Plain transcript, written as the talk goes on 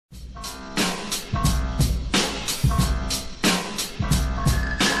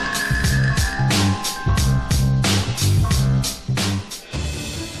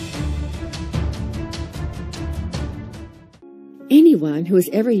Anyone who has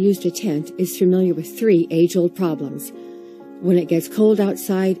ever used a tent is familiar with three age-old problems. When it gets cold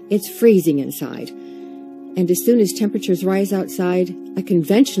outside, it's freezing inside. And as soon as temperatures rise outside, a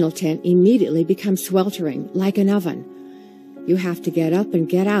conventional tent immediately becomes sweltering, like an oven. You have to get up and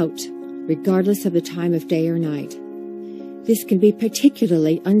get out, regardless of the time of day or night. This can be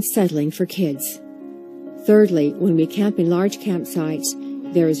particularly unsettling for kids. Thirdly, when we camp in large campsites,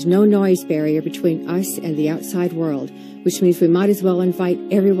 there is no noise barrier between us and the outside world, which means we might as well invite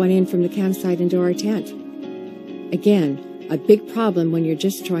everyone in from the campsite into our tent. Again, a big problem when you're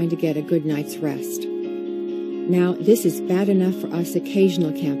just trying to get a good night's rest. Now, this is bad enough for us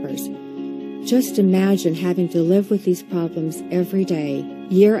occasional campers. Just imagine having to live with these problems every day,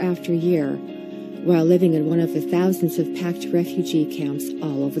 year after year, while living in one of the thousands of packed refugee camps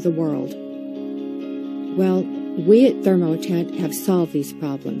all over the world. Well, we at Thermo Tent have solved these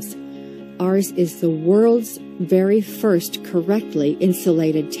problems. Ours is the world's very first correctly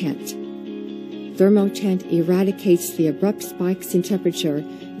insulated tent. Thermo Tent eradicates the abrupt spikes in temperature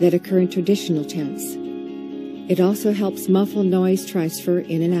that occur in traditional tents. It also helps muffle noise transfer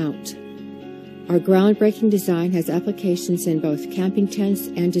in and out. Our groundbreaking design has applications in both camping tents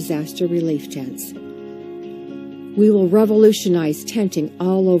and disaster relief tents. We will revolutionize tenting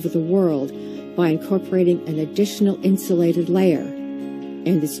all over the world by incorporating an additional insulated layer,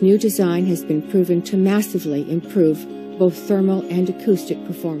 and this new design has been proven to massively improve both thermal and acoustic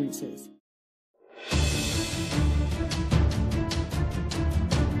performances.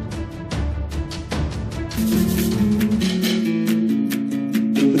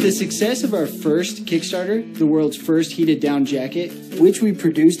 With the success of our first Kickstarter, the world's first heated down jacket, which we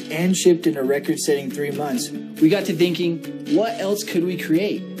produced and shipped in a record-setting 3 months, we got to thinking, what else could we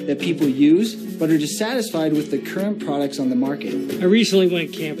create that people use but are dissatisfied with the current products on the market? I recently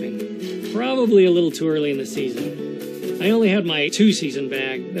went camping, probably a little too early in the season. I only had my 2-season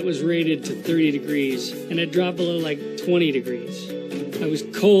bag that was rated to 30 degrees, and it dropped below like 20 degrees. I was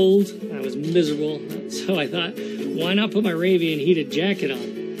cold, I was miserable, so I thought, why not put my Ravean heated jacket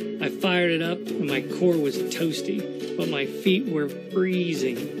on? I fired it up, and my core was toasty, but my feet were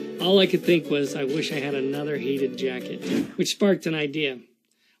freezing. All I could think was, I wish I had another heated jacket, which sparked an idea.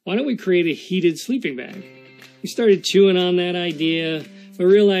 Why don't we create a heated sleeping bag? We started chewing on that idea, but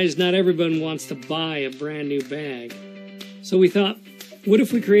realized not everyone wants to buy a brand new bag. So we thought, what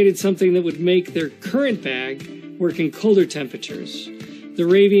if we created something that would make their current bag work in colder temperatures? The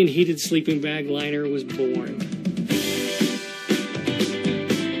Ravean heated sleeping bag liner was born.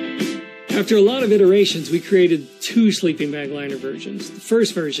 After a lot of iterations, we created 2 sleeping bag liner versions. The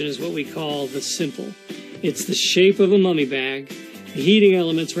first version is what we call the Simple. It's the shape of a mummy bag. The heating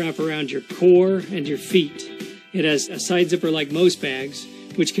elements wrap around your core and your feet. It has a side zipper like most bags,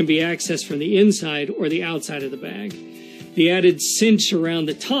 which can be accessed from the inside or the outside of the bag. The added cinch around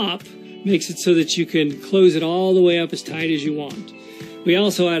the top makes it so that you can close it all the way up as tight as you want. We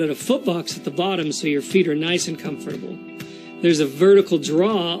also added a foot box at the bottom so your feet are nice and comfortable. There's a vertical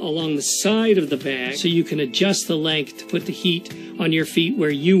draw along the side of the bag so you can adjust the length to put the heat on your feet where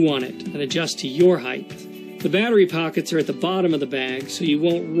you want it and adjust to your height. The battery pockets are at the bottom of the bag so you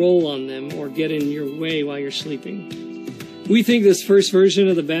won't roll on them or get in your way while you're sleeping. We think this first version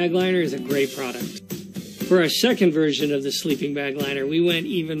of the bag liner is a great product. For our second version of the sleeping bag liner, we went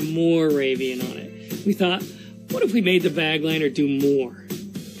even more Ravean on it. We thought, what if we made the bag liner do more?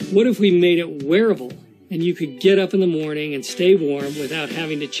 What if we made it wearable? And you could get up in the morning and stay warm without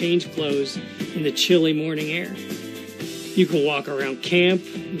having to change clothes in the chilly morning air. You can walk around camp,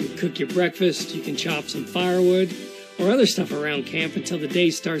 you can cook your breakfast, you can chop some firewood or other stuff around camp until the day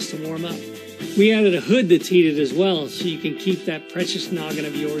starts to warm up. We added a hood that's heated as well so you can keep that precious noggin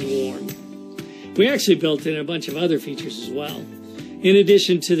of yours warm. We actually built in a bunch of other features as well. In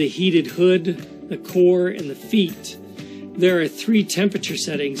addition to the heated hood, the core, and the feet, there are 3 temperature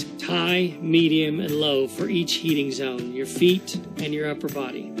settings, high, medium, and low for each heating zone, your feet and your upper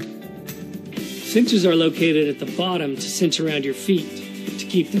body. Cinches are located at the bottom to cinch around your feet to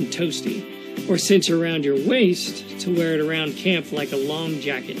keep them toasty, or cinch around your waist to wear it around camp like a long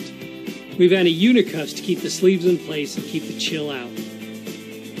jacket. We've added unicuffs to keep the sleeves in place and keep the chill out.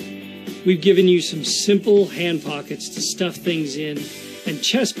 We've given you some simple hand pockets to stuff things in and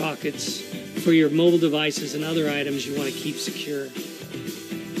chest pockets for your mobile devices and other items you want to keep secure.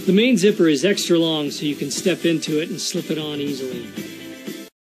 The main zipper is extra long so you can step into it and slip it on easily.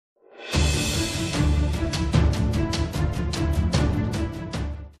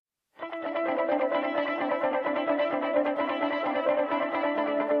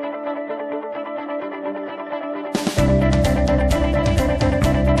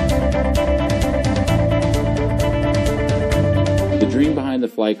 The dream behind the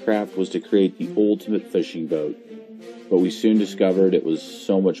Flycraft was to create the ultimate fishing boat, but we soon discovered it was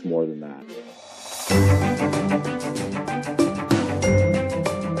so much more than that.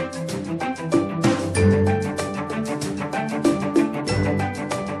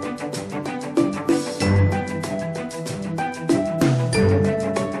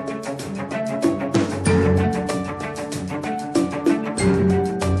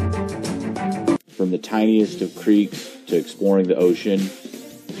 From the tiniest of creeks to exploring the ocean,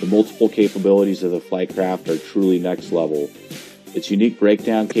 the multiple capabilities of the Flycraft are truly next level. Its unique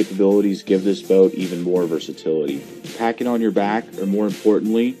breakdown capabilities give this boat even more versatility. Pack it on your back, or more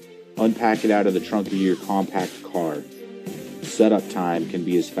importantly, unpack it out of the trunk of your compact car. Setup time can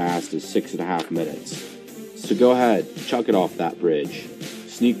be as fast as 6.5 minutes. So go ahead, chuck it off that bridge.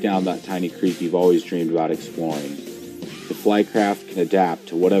 Sneak down that tiny creek you've always dreamed about exploring. The Flycraft can adapt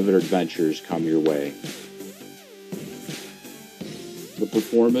to whatever adventures come your way. The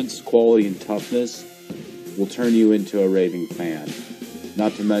performance, quality, and toughness will turn you into a raving fan.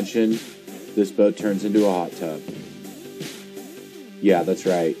 Not to mention, this boat turns into a hot tub. Yeah, that's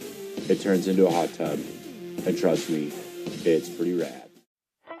right. It turns into a hot tub. And trust me, it's pretty rad.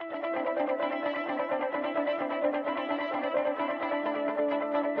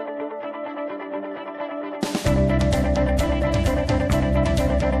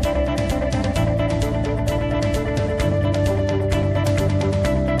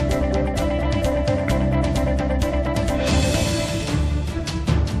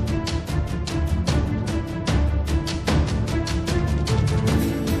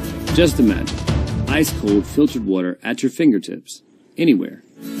 Just imagine, ice-cold filtered water at your fingertips, anywhere.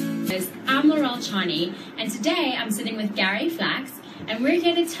 I'm Laurel Chani, and today I'm sitting with Gary Flax, and we're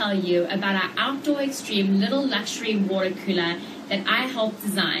here to tell you about our outdoor extreme little luxury water cooler that I helped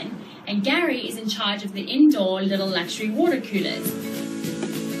design. And Gary is in charge of the indoor little luxury water coolers.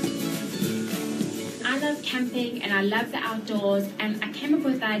 I love camping and I love the outdoors, and I came up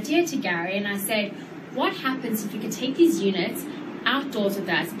with the idea to Gary, and I said, what happens if we could take these units outdoors with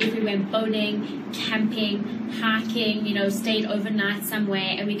us, if we went boating, camping, hiking, stayed overnight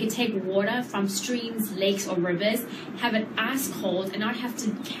somewhere, and we could take water from streams, lakes, or rivers, have it ice cold, and not have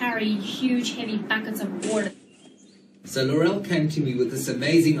to carry huge, heavy buckets of water. So Laurel came to me with this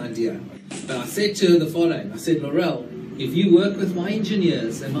amazing idea. But I said to her the following. I said, Laurel, if you work with my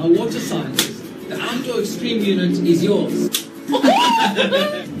engineers and my water scientists, the outdoor extreme unit is yours.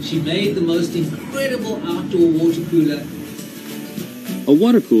 She made the most incredible outdoor water cooler. A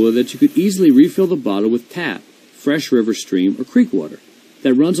water cooler that you could easily refill the bottle with tap, fresh river, stream, or creek water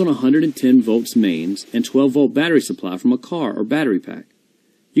that runs on 110 volts mains and 12-volt battery supply from a car or battery pack.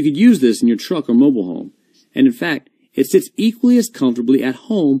 You could use this in your truck or mobile home, and in fact, it sits equally as comfortably at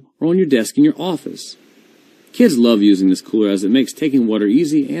home or on your desk in your office. Kids love using this cooler as it makes taking water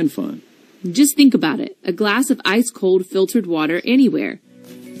easy and fun. Just think about it, a glass of ice-cold filtered water anywhere.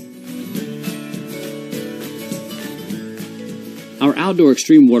 Our outdoor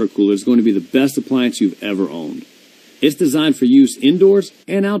extreme water cooler is going to be the best appliance you've ever owned. It's designed for use indoors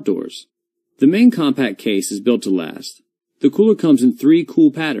and outdoors. The main compact case is built to last. The cooler comes in 3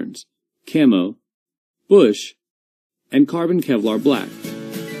 cool patterns: camo, bush, and carbon Kevlar black.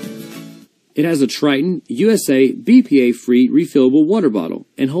 It has a Triton USA BPA-free refillable water bottle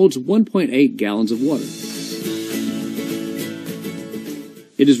and holds 1.8 gallons of water.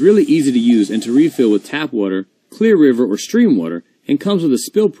 It is really easy to use and to refill with tap water, clear river, or stream water, and comes with a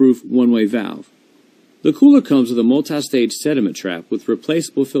spill-proof one-way valve. The cooler comes with a multi-stage sediment trap with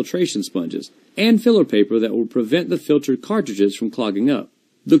replaceable filtration sponges and filler paper that will prevent the filtered cartridges from clogging up.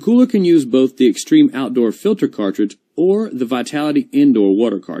 The cooler can use both the Extreme Outdoor Filter cartridge or the Vitality Indoor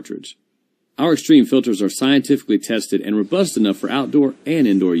Water cartridge. Our Extreme filters are scientifically tested and robust enough for outdoor and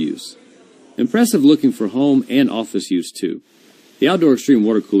indoor use. Impressive looking for home and office use too. The Outdoor Extreme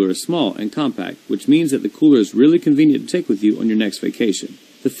Water Cooler is small and compact, which means that the cooler is really convenient to take with you on your next vacation.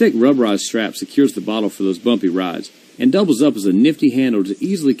 The thick rubberized strap secures the bottle for those bumpy rides and doubles up as a nifty handle to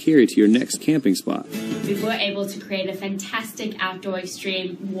easily carry to your next camping spot. We were able to create a fantastic outdoor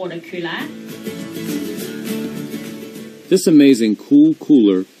extreme water cooler. This amazing cool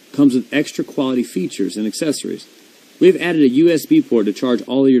cooler comes with extra quality features and accessories. We have added a USB port to charge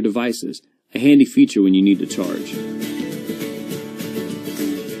all of your devices, a handy feature when you need to charge.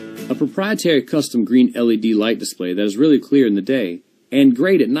 A proprietary custom green LED light display that is really clear in the day and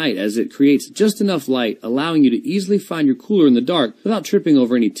great at night as it creates just enough light allowing you to easily find your cooler in the dark without tripping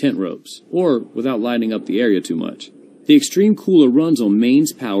over any tent ropes or without lighting up the area too much. The Extreme Cooler runs on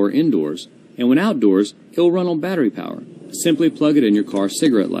mains power indoors, and when outdoors, it will run on battery power. Simply plug it in your car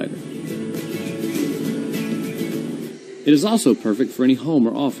cigarette lighter. It is also perfect for any home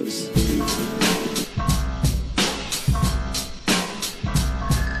or office.